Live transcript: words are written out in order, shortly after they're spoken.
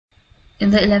In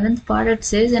the 11th part, it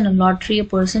says in a lottery, a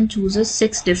person chooses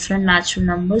 6 different natural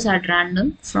numbers at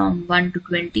random from 1 to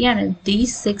 20, and if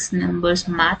these 6 numbers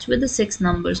match with the 6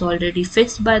 numbers already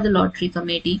fixed by the lottery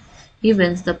committee, he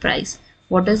wins the prize.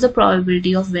 What is the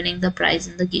probability of winning the prize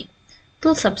in the game?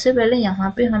 तो सबसे पहले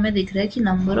यहाँ पे हमें दिख रहा है कि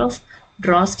नंबर ऑफ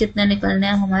ड्रॉस कितने निकलने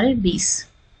हैं हमारे 20,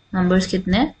 नंबर्स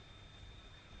कितने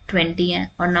 20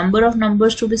 हैं, और number of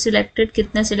numbers to be selected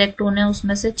कितने सिलेक्ट होने हैं,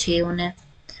 उसमें से 6 होने हैं।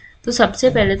 तो सबसे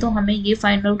पहले तो हमें ये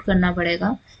फाइंड आउट करना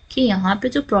पड़ेगा कि यहाँ पे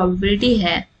जो प्रोबेबिलिटी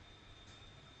है,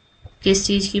 किस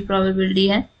चीज की प्रोबेबिलिटी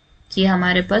है कि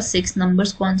हमारे पास 6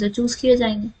 नंबर्स कौन से चूज किए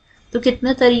जाएंगे। तो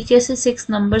कितने तरीके से 6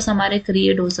 नंबर्स हमारे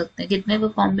क्रिएट हो सकते हैं, कितने का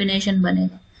कॉम्बिनेशन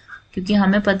बनेगा, क्योंकि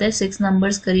हमें पता है 6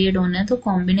 नंबर्स क्रिएट होने हैं तो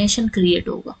कॉम्बिनेशन क्रिएट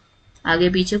होगा। आगे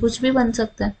पीछे कुछ भी बन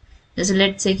सकता है, जैसे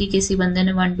लेट्स से कि किसी बंदे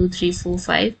ने 1 2 3 4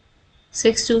 5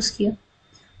 6 चूज किया,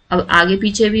 अब आगे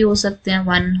पीछे भी हो सकते हैं,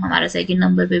 1 हमारा सेकंड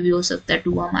नंबर पे भी हो सकता है,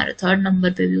 2 हमारे थर्ड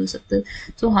नंबर पे भी हो सकता है।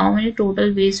 So how many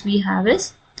total ways we have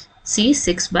is सी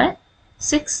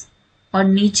 6/6, और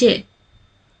नीचे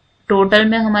टोटल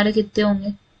में हमारे कितने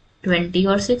होंगे 20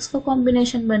 और 6 का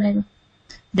कॉम्बिनेशन बनेगा।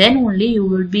 Then only you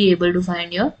will be able to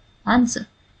find your answer,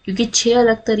 क्योंकि 6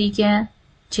 अलग तरीके हैं,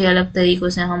 6 अलग तरीकों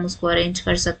से हम उसको अरेंज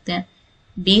कर सकते हैं।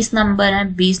 20 नंबर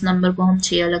हैं, 20 नंबर को हम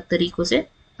 6 अलग तरीकों से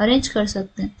अरेंज कर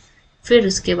सकते हैं। फिर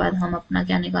उसके बाद हम अपना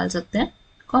क्या निकाल सकते हैं,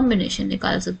 कॉम्बिनेशन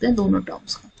निकाल सकते हैं दोनों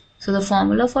टर्म्स का। So the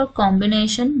formula for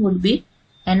combination would be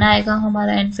n आएगा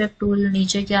हमारा n फैक्टोरियल,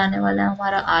 नीचे क्या आने वाला है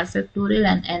हमारा r factorial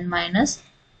and n minus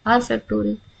r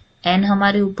factorial. n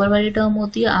हमारी ऊपर वाली टर्म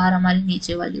होती है, r हमारी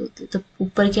नीचे वाली होती है, तो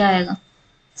ऊपर क्या आएगा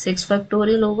 6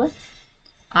 फैक्टोरियल ओवर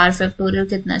r फैक्टोरियल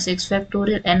कितना है 6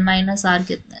 फैक्टोरियल, n माइनस r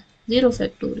कितना है 0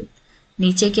 फैक्टोरियल।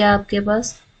 नीचे क्या आपके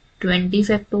पास 20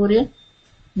 फैक्टोरियल,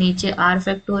 नीचे r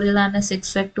फैक्टोरियल आना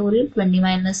 6 factorial, 20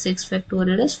 minus 6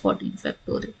 factorial is 14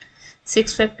 factorial.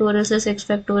 6 factorial से 6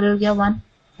 फैक्टोरियल क्या 1,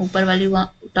 ऊपर वाली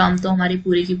टर्म तो हमारी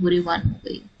पूरी की पूरी 1 हो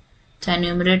गई, चाहे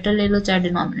न्यूमरेटर ले लो चाहे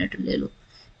डिनोमिनेटर ले लो।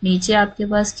 नीचे आपके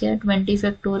पास क्या है 20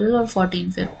 फैक्टोरियल और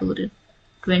 14 factorial,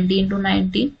 20 into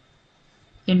 19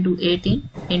 into 18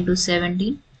 into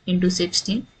 17 into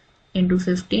 16 into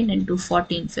 15 into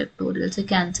 14 factorial से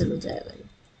कैंसिल हो जाएगा ये।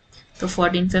 तो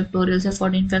 14 फैक्टोरियल से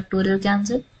 14 फैक्टोरियल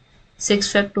कैंसिल,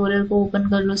 6 फैक्टोरियल को ओपन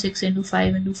कर लो, 6 इंटू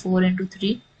 5 इंटू 4 इंटू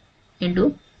 3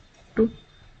 इंटू 2।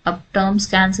 अब टर्म्स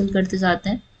कैंसिल करते जाते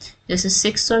हैं, जैसे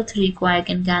 6 और 3 को I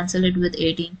can cancel it with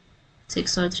 18,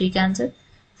 6 और 3 कैंसिल,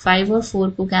 5 और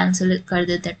 4 को कैंसिल कर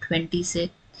देते हैं 20 से,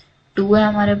 2 है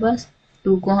हमारे पास,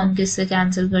 2 को हम किससे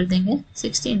कैंसिल कर देंगे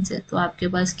 16 से, तो आपके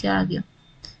पास क्या आ गया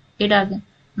 8 आ गया।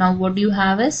 Now what you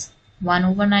have is 1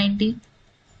 over 19,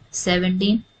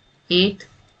 17, 8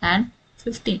 and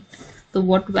 15. So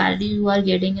what value you are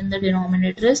getting in the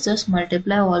denominator is just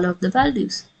multiply all of the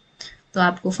values. तो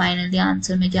आपको फाइनली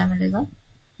आंसर में क्या मिलेगा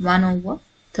 1 over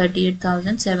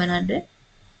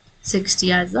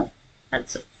 38,760 as the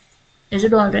answer. Is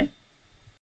it all right?